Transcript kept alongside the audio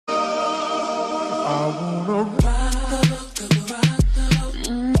Oh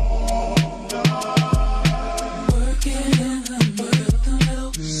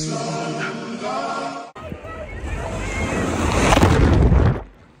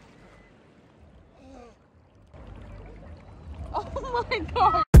my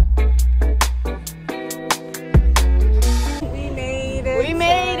god. We made it. We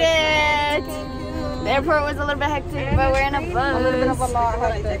made it. The airport was a little bit hectic, but we're in a bus. A little bit of a lot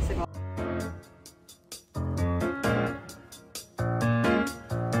hectic.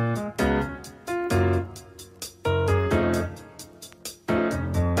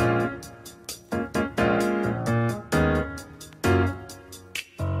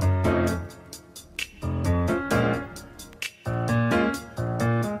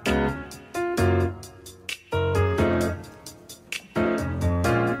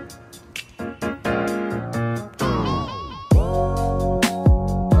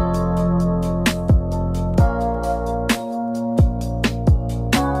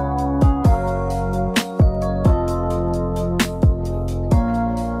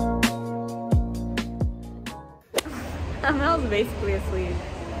 I was basically asleep.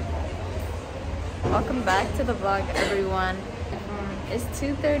 Welcome back to the vlog, everyone. It's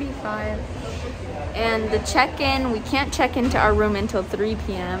 2:35 and the check-in, we can't check into our room until 3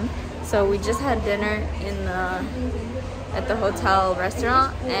 p.m. So we just had dinner at the hotel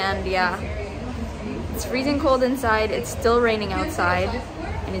restaurant, and yeah, it's freezing cold inside, it's still raining outside,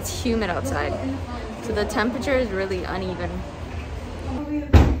 and it's humid outside. So the temperature is really uneven.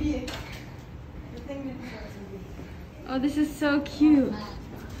 Oh, this is so cute.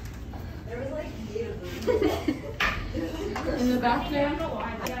 There was like 8 of them. In the bathroom?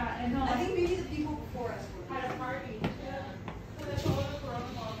 I think maybe the people before us had a party.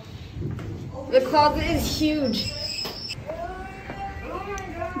 The closet is huge.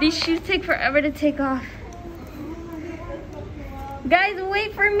 These shoes take forever to take off. Guys,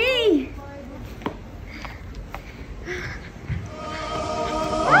 wait for me!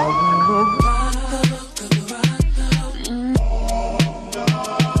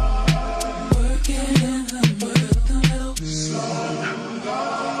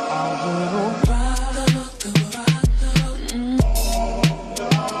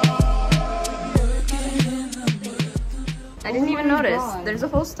 I didn't even notice. God. There's a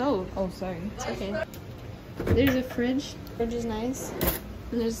whole stove. Oh, sorry. It's okay. There's a fridge. Fridge is nice.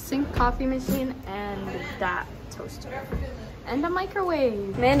 And there's a sink, coffee machine, and that toaster. And a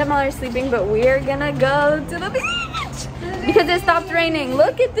microwave. Amanda and Mel are sleeping, but we're gonna go to the beach! Because it stopped raining.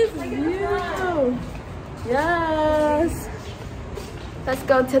 Look at this view! Yes! Let's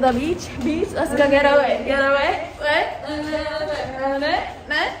go to the beach. Let's go get away. Get away.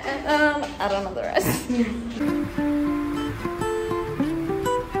 I don't know the rest.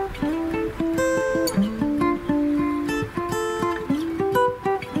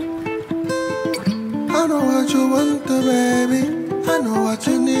 I know what you want, baby. I know what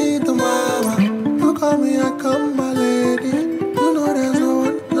you need, mama. You call me, I come, my lady. You know there's no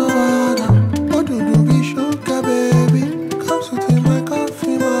one, no other. What do you be sugar, baby? Come sit in my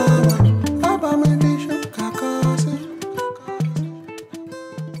coffee, mama. Baba, my be sugar, coffee.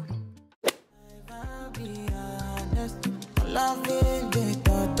 I'll be honest. Loving the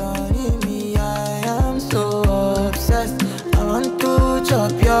thought in me. I am so obsessed. I want to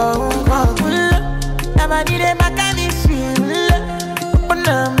chop your coffee. Nobody dey make me feel. Open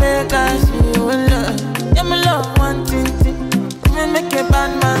up, make us feel. Yeah, my love one thing. Me make a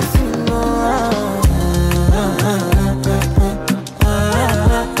bad man sing.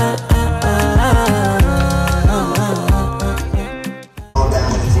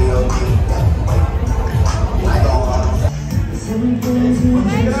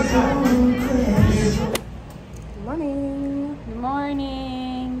 Good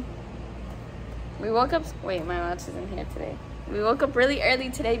morning. We woke up, wait, my watch isn't here today. We woke up really early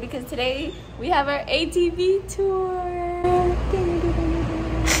today because today we have our ATV tour.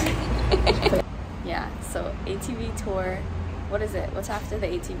 Yeah, so ATV tour. What is it? What's after the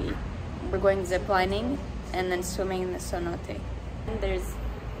ATV? We're going ziplining and then swimming in the cenote. And there's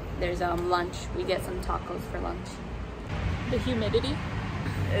lunch. We get some tacos for lunch. The humidity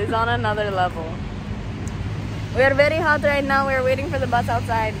is on another level. We are very hot right now. We're waiting for the bus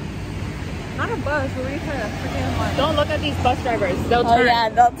outside. Not a bus, we're waiting for a freaking one. Don't look at these bus drivers. They'll turn. Oh yeah,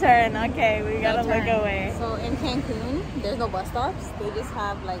 they'll turn. Okay, we gotta look away. So in Cancun, there's no bus stops. They just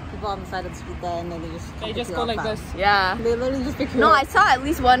have like people on the side of the street there, and then they just go like this. Yeah. They literally just pick you up. up. I saw at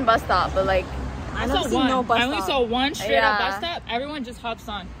least one bus stop, but like I only saw one straight up yeah. bus stop. Everyone just hops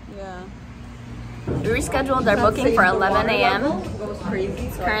on. Yeah. We rescheduled our booking for 11 a.m.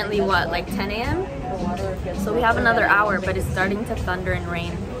 It's currently what, like 10 a.m.? So we have another hour, but it's starting to thunder and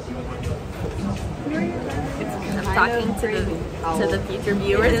rain. I'm talking to the future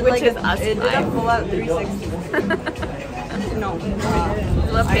viewers, which is us. It did a full out 360. No.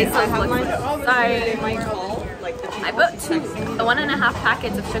 What pesos looks like. Sorry. I put 1.5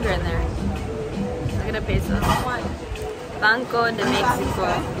 packets of sugar in there. Look at the pesos. Banco de Mexico.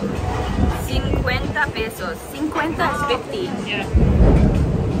 50 pesos. 50 is 50. Yeah.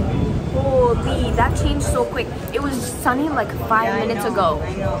 Holy, that changed so quick. It was sunny like 5 minutes ago.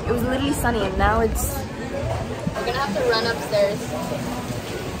 It was literally sunny and now it's... We're gonna have to run upstairs.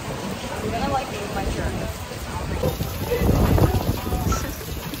 I'm gonna like move my shirt.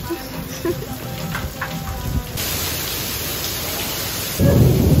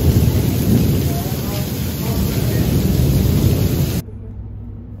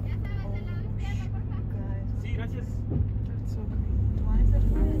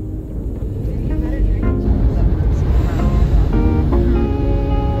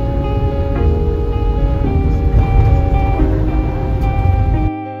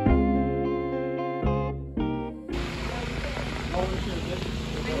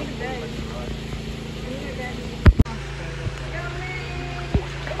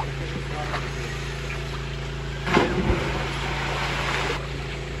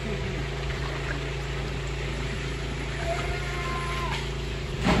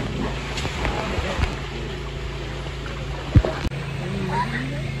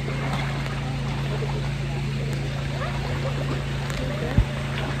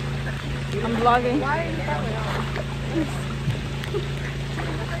 I'm vlogging.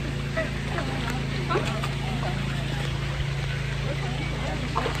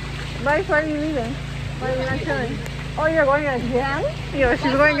 Bryce, why are you leaving? Why are you not chilling? Oh, you're going again? Yo,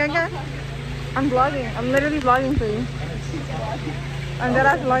 she's going again? I'm vlogging. I'm literally vlogging for you. I'm dead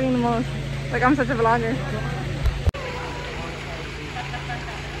ass vlogging the most. Like, I'm such a vlogger.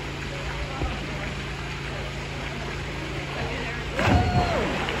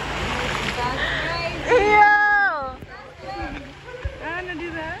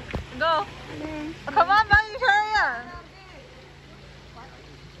 Go. Come on, buddy, hurry up.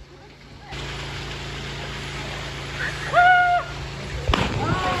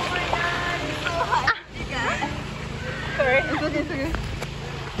 Oh my god, it's so hot. Sorry, it's okay.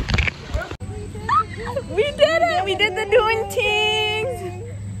 We did it! We did the doing things!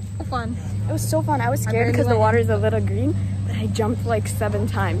 So fun. It was so fun. I was scared because the water is a little green, but I jumped like 7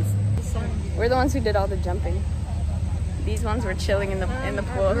 times. We're the ones who did all the jumping. These ones were chilling in the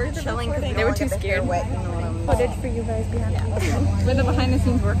pool. We're chilling because they were too scared. Wet, you know what I mean? Footage for you guys behind me. We're the behind the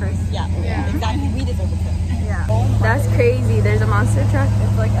scenes workers. Yeah, exactly. We deserve it. Yeah. That's crazy. There's a monster truck.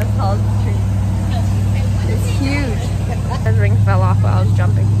 It's like as tall as the tree. It's huge. The ring fell off while I was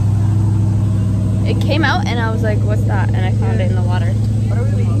jumping. It came out and I was like, what's that? And I found it in the water. What are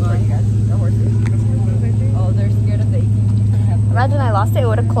we waiting for, you guys? The horses? Oh, they're scared of the ATV. Imagine I lost it. It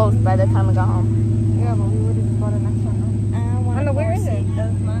would have closed by the time I got home. Yeah, but we would have bought the next one. I know, where is it?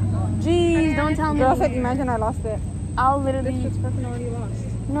 Jeez, don't tell me. Girl said, imagine I lost it. I'll literally... This fucking already lost.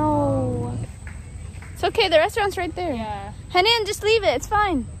 No. It's okay. The restaurant's right there. Yeah. Hanan, just leave it. It's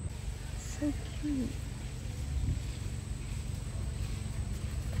fine. So cute.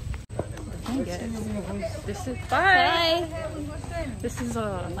 This is Bye. This is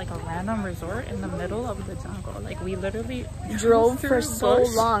like a random resort in the middle of the jungle. Like we literally Drove for through so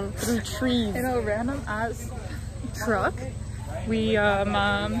bush long through trees. in a random ass truck. We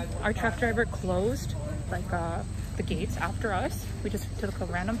our truck driver closed like the gates after us. We just took a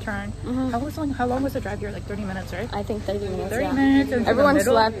random turn. How long was the drive here? Like 30 minutes, right? I think 30 minutes. 30 yeah. minutes into Everyone the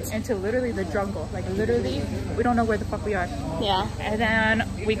middle, slept. into literally the jungle. Like literally, we don't know where the fuck we are. Yeah. And then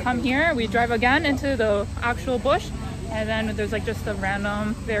we come here, we drive again into the actual bush, and then there's like just a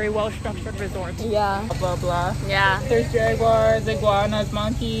random, very well structured resort. Yeah. Blah blah. Yeah. There's jaguars, iguanas,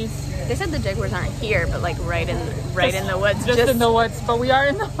 monkeys. They said the jaguars aren't here, but like right in the woods. Just in the woods, but we are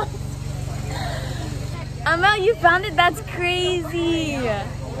in the woods. Amel, you found it? That's crazy.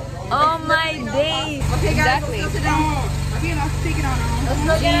 Oh my days. Okay, guys, Exactly. let's go sit down. Okay, let's take it on. Let's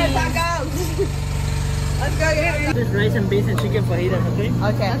go get our tacos. Let's go get it. There's rice and beans and chicken fajitas, okay?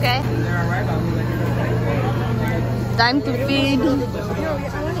 Okay. Okay. They're alright, I'll be like, Time to feed.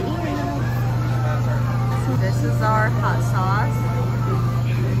 This is our hot sauce.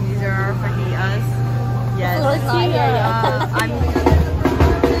 These are our fajitas. Yes.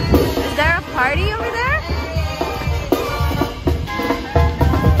 Is there a party over there?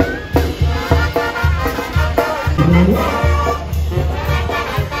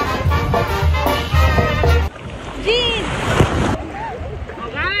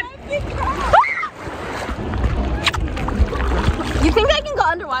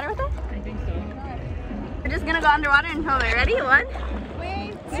 underwater and film it. Ready? 1,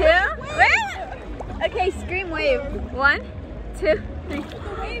 2, wait! Okay, scream wave. 1, 2, 3.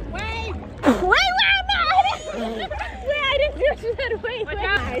 Wave! Wait, wait, I didn't do what you said. Wait, wait.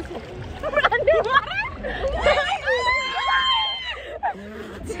 We're underwater.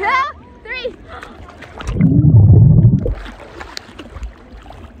 2, 3.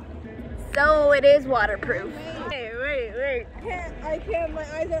 So it is waterproof. Wait. I can't. My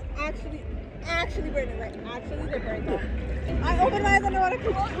eyes are actually burning. Like, actually, they're burning out. I opened my eyes underwater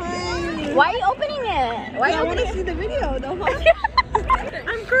 2 times. Why are you opening it? Why I want to see the video, though.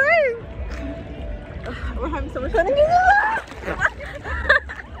 I'm crying. We're having so much fun.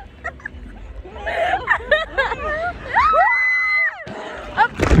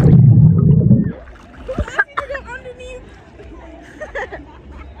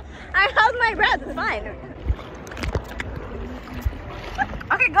 I held my breath. It's fine.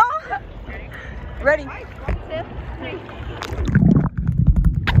 Okay, go. Ready? 1, 2, 3.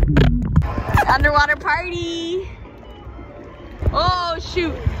 Underwater party. Oh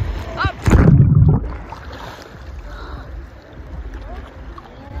shoot. Up.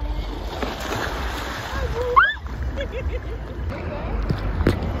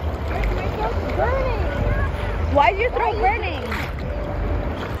 Why is your throat burning?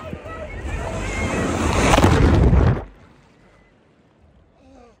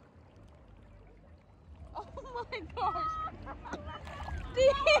 Oh my gosh.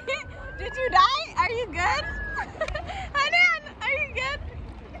 Did you die? Are you good? Hanan, are you good?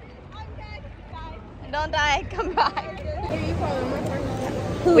 I'm dead. Don't die, come back.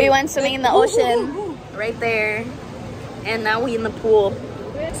 We went swimming in the ocean right there, and now we in the pool.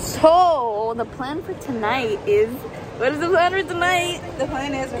 So the plan for tonight is, what is the plan for tonight? The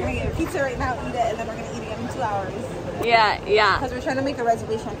plan is we're gonna get a pizza right now, eat it, and then we're gonna eat it in 2 hours. Yeah. Because we're trying to make a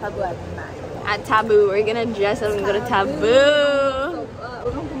reservation at Taboo at 9. At Taboo, we're gonna dress up and go to Taboo. So,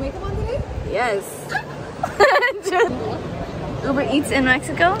 we're going to makeup on today? Yes. Uber Eats in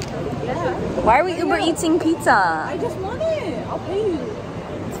Mexico? Yeah. Why are we Uber Eating pizza? I just want it. I'll pay you.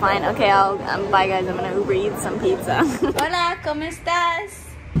 It's fine. Okay, bye guys. I'm gonna Uber Eat some pizza. Hola, ¿cómo estás?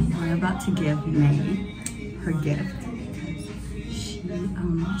 We're about to give May her gift. She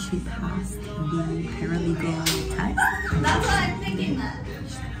passed the paralegal test. That's what I'm thinking.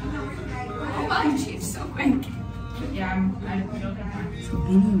 Oh wow, she's so quick. Yeah, So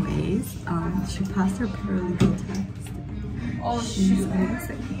anyways, she passed her paralegal test. Oh, She's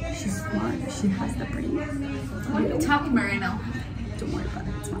amazing. She's smart. She has the brain. what are you talking about right now? Don't worry about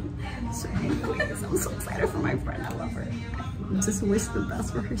it. It's fine. So anyways, I'm so excited for my friend. I love her. I just wish the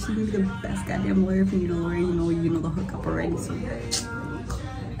best for her. She needs the best goddamn lawyer. If you need a lawyer, you know the hookup already. So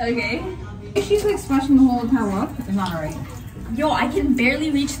Okay. She's like splashing the whole entire world. It's not alright. Yo, I can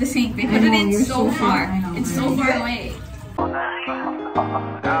barely reach the sink. They put it in so far. It's so far away.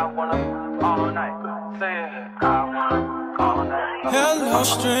 Hello,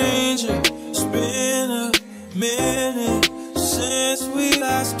 stranger. It's been a minute since we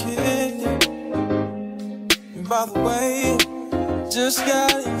last kicked it. And by the way, just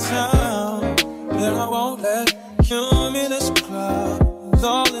got in town, and I won't let cumulus clouds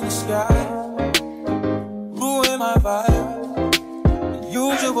all in the sky ruin my vibe.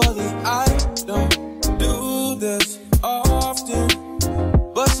 Usually I don't do this often,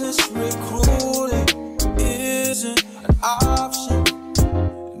 but since recruiting isn't an option,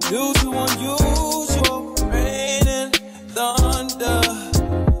 due to unusual rain and thunder,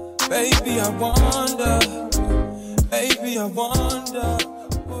 baby I wonder.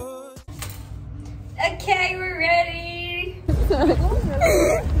 Okay, we're ready.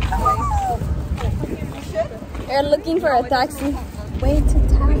 We're looking for a taxi. Way to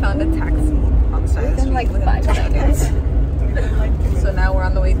taxi. We found a taxi outside. It's been like 5 seconds. So now we're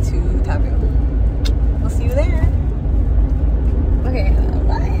on the way to Taboo. We'll see you there. Okay,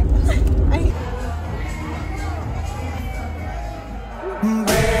 bye.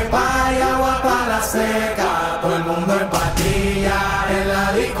 Beba y agua para la seca, todo el mundo en patilla en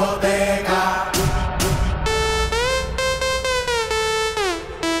la discoteca.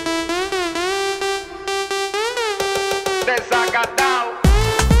 Desacatado.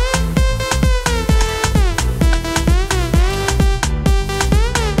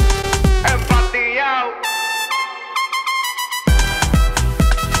 Empatillao.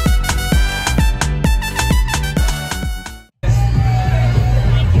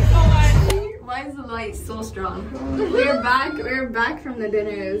 Why is the light so strong? We're back from the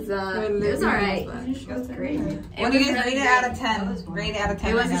dinner. It was alright. It was great. What do you guys rate it out of 10? Rate it out of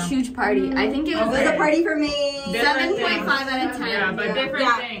 10. It was a huge party. I think it was a party for me. 7.5 out of 10. Yeah, but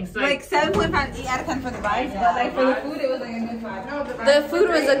different things. Like 7.5 out of 10 for the vibes, but like for the food, it was like a good 5. No, the food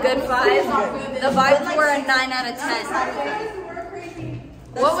was a good 5. The vibes were a 9 out of 10.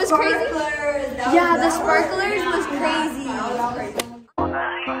 What was crazy? Yeah, the sparklers was crazy.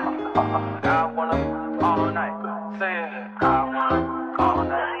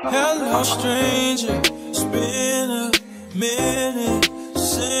 Hello, stranger. It's been a minute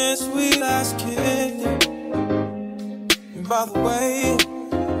since we last kicked it. By the way,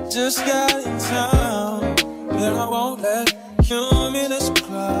 just got in town, and I won't let cumulus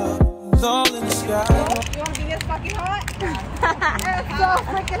clouds all in the sky. You want to get fucking hot? It's so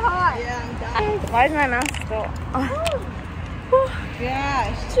freaking hot. Yeah, I'm dying. Why is my mask still?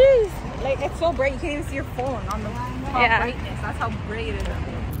 Gosh. Jeez. Like, it's so bright, you can't even see your phone on the brightness. That's how bright it is.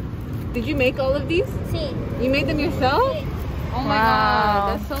 Did you make all of these? Sí. You made them yourself? Oh my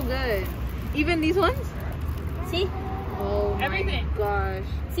god, that's so good. Even these ones? Sí. Oh Everything. my gosh.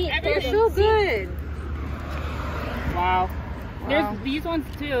 Sí. They're so good. Wow. There's these ones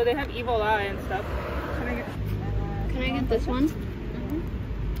too. They have evil eye and stuff. Can I get this one?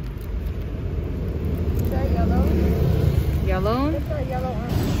 Is that yellow? Yellow? What's that yellow one?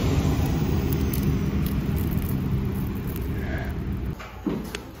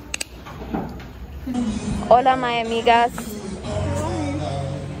 Hola, my amigas.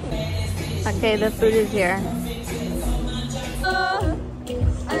 Okay, the food is here.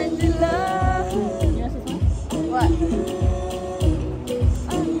 Angela. What?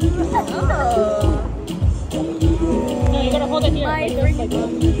 Oh. No, you gotta hold it here. My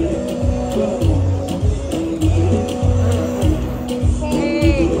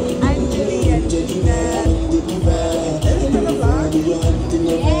Hey, I'm Julia.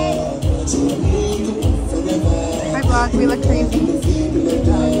 Hi vlog, we look crazy.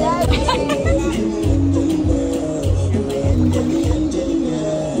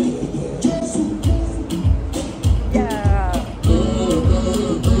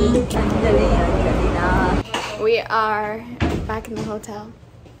 We are back in the hotel.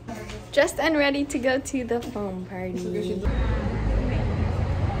 Just and ready to go to the foam party.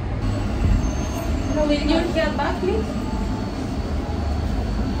 No, will you get back, please?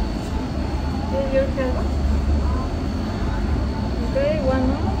 Will you get back? Okay, one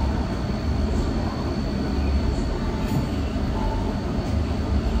more.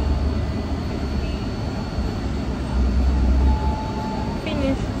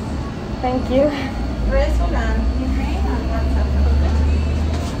 Finish. Thank you.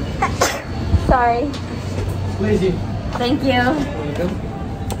 Sorry. Lazy. Thank you. Welcome.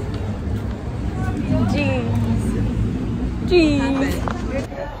 Jeez. Jeez.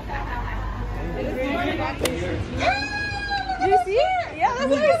 Do you see it? Yeah,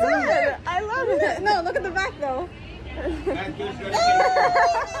 that's what I said. I love it. No, look at the back though. How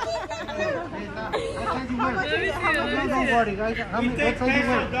much is it? How much is it? Don't worry, guys. How much size you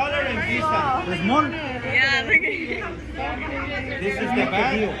wear? Dollar and visa. The small? Yeah, look at you. This is the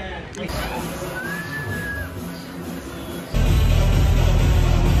bag.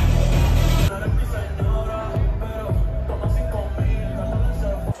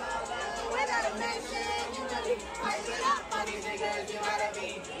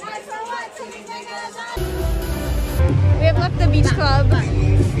 We have left the beach club.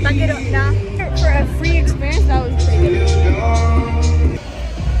 For a free experience, that was pretty good.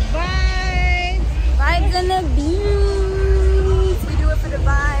 Vibes! Vibes in the beach. We do it for the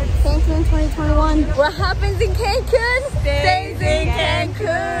vibes. Cancun 2021. What happens in Cancun stays in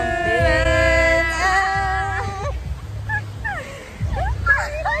Cancun.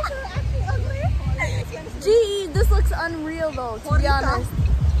 Gee, this looks unreal though, to be honest.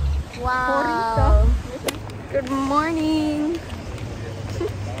 Wow. Good morning.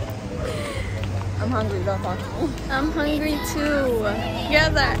 I'm hungry, don't talk to me. I'm hungry too. Yeah,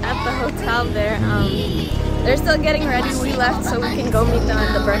 they're at the hotel there. They're still getting ready. We left so we can go meet them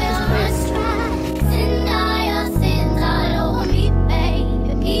at the breakfast place.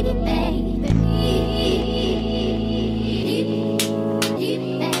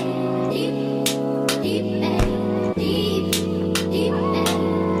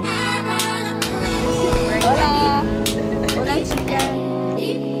 Hola. Hola, chica.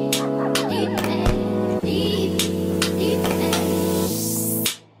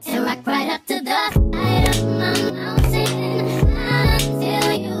 And rock right up to the side of my mountain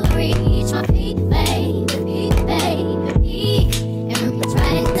until you reach my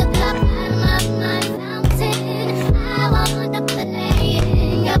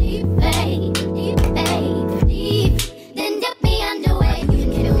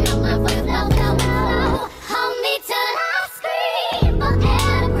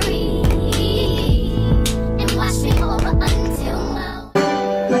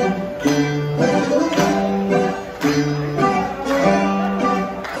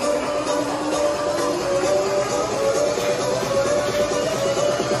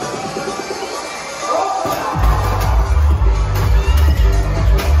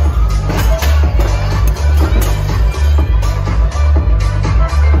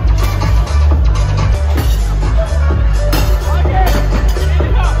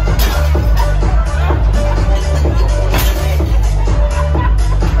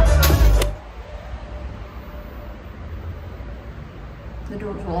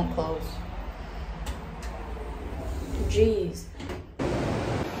doors won't close. Jeez.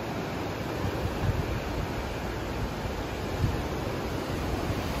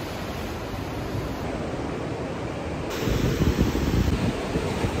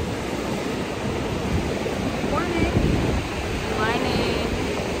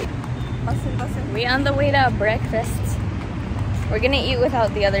 We on the way to breakfast. We're gonna eat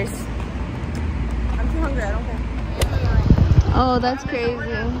without the others. I'm too hungry, I don't care. Oh, that's crazy.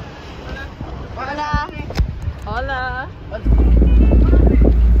 Hola. Hola.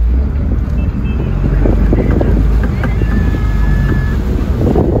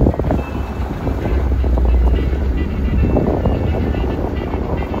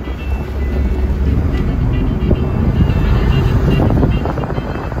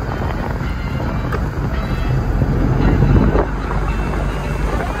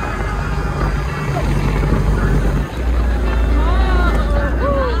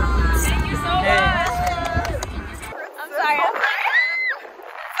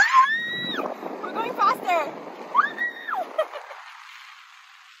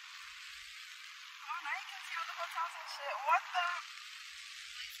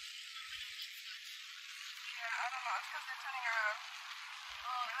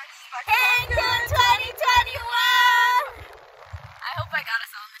 Cancun 2021! I hope I got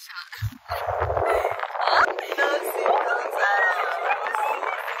us all in the shot.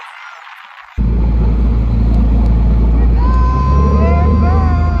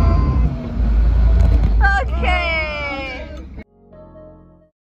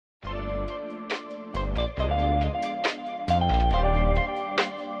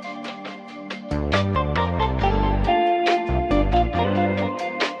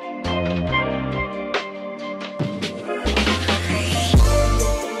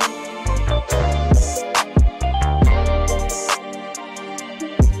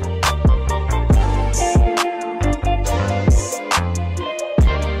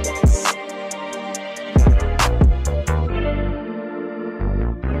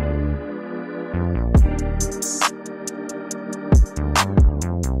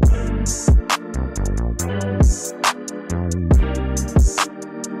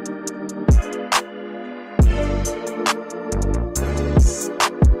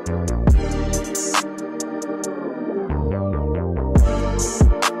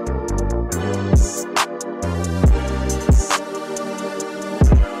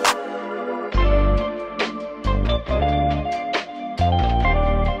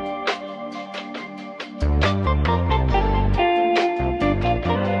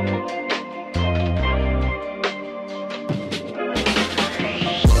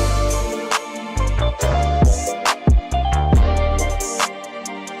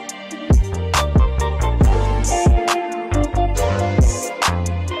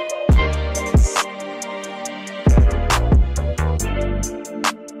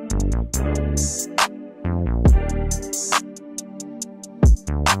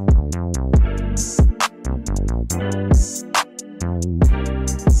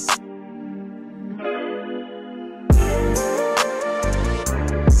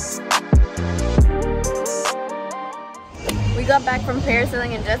 We got back from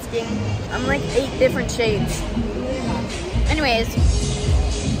parasailing and jet skiing. I'm like 8 different shades. Anyways,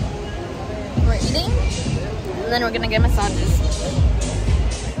 we're eating and then we're gonna get massages.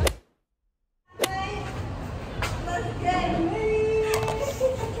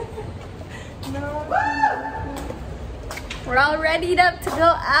 We're all readied up to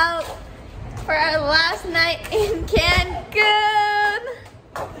go out for our last night in Cancun.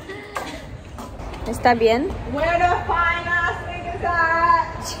 ¿Está bien? Where to find us, niggas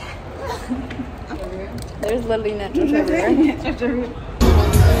at? There's literally nachos everywhere.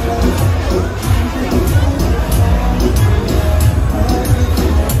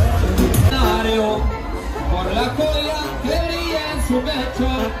 Por la joya que brilla en su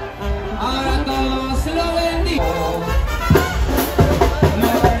pecho, ahora todos lo bendigo.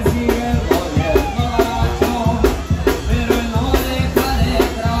 Me persigue el gobierno gacho, pero él no deja de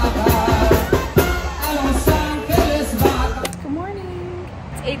trabajar. A Los Ángeles va. Good morning.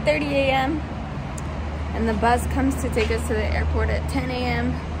 It's 8:30 a.m. and the bus comes to take us to the airport at 10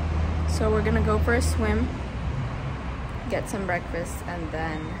 a.m. So we're gonna go for a swim, get some breakfast, and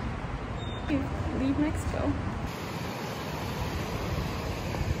then leave Mexico.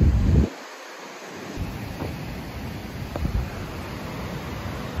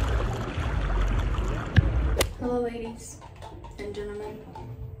 Hello ladies and gentlemen.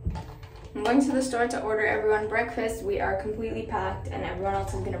 I'm going to the store to order everyone breakfast. We are completely packed and everyone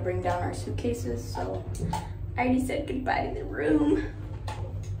else is gonna bring down our suitcases, so I already said goodbye to the room.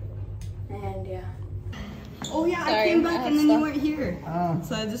 Oh yeah, Sorry, I came back and then you stuff. weren't here.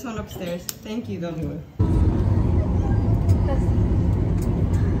 So I just went upstairs. Thank you though.